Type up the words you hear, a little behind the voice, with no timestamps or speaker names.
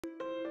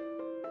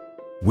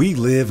We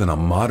live in a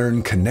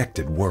modern,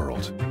 connected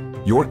world.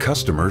 Your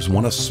customers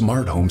want a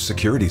smart home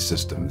security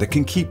system that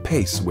can keep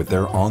pace with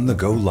their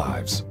on-the-go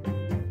lives.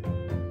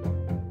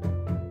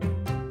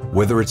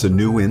 Whether it's a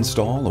new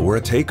install or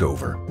a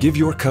takeover, give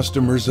your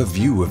customers a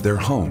view of their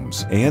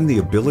homes and the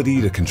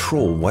ability to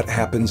control what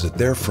happens at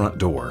their front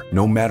door,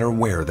 no matter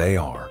where they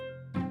are.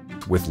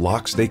 With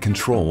locks they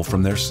control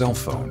from their cell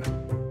phone.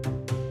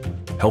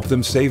 Help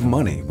them save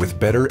money with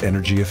better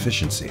energy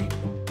efficiency.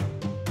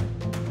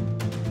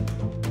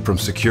 From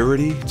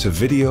security to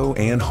video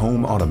and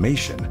home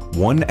automation,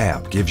 one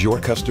app gives your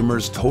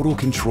customers total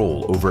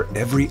control over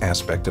every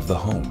aspect of the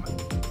home.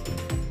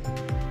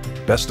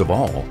 Best of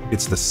all,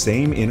 it's the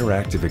same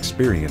interactive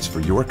experience for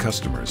your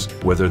customers,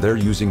 whether they're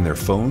using their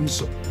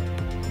phones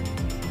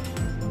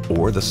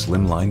or the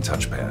slimline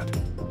touchpad.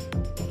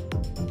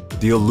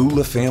 The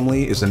Alula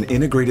family is an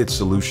integrated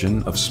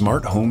solution of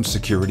smart home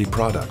security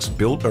products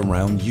built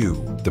around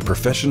you, the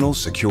professional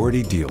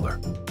security dealer.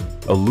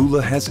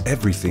 Alula has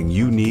everything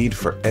you need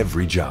for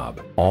every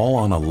job, all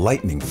on a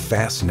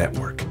lightning-fast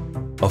network.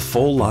 A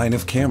full line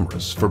of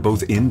cameras for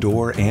both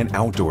indoor and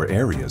outdoor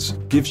areas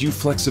gives you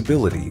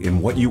flexibility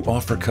in what you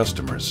offer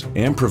customers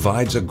and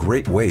provides a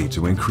great way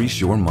to increase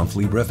your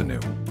monthly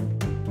revenue.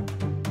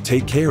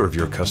 Take care of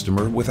your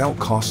customer without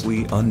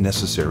costly,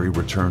 unnecessary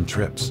return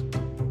trips.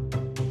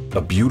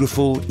 A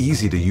beautiful,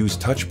 easy-to-use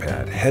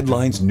touchpad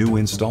headlines new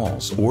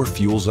installs or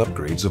fuels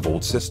upgrades of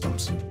old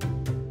systems.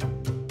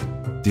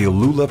 The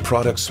Alula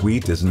product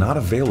suite is not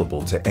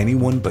available to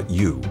anyone but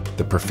you,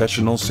 the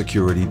professional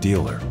security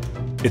dealer.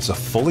 It's a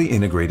fully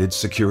integrated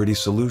security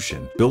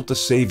solution built to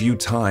save you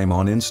time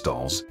on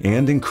installs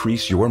and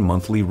increase your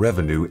monthly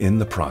revenue in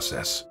the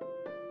process.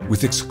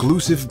 With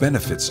exclusive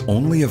benefits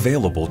only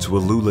available to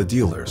Alula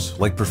dealers,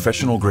 like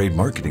professional-grade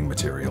marketing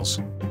materials,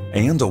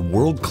 and a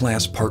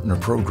world-class partner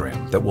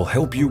program that will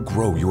help you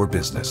grow your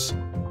business.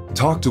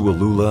 Talk to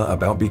Alula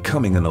about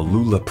becoming an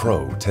Alula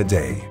Pro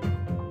today.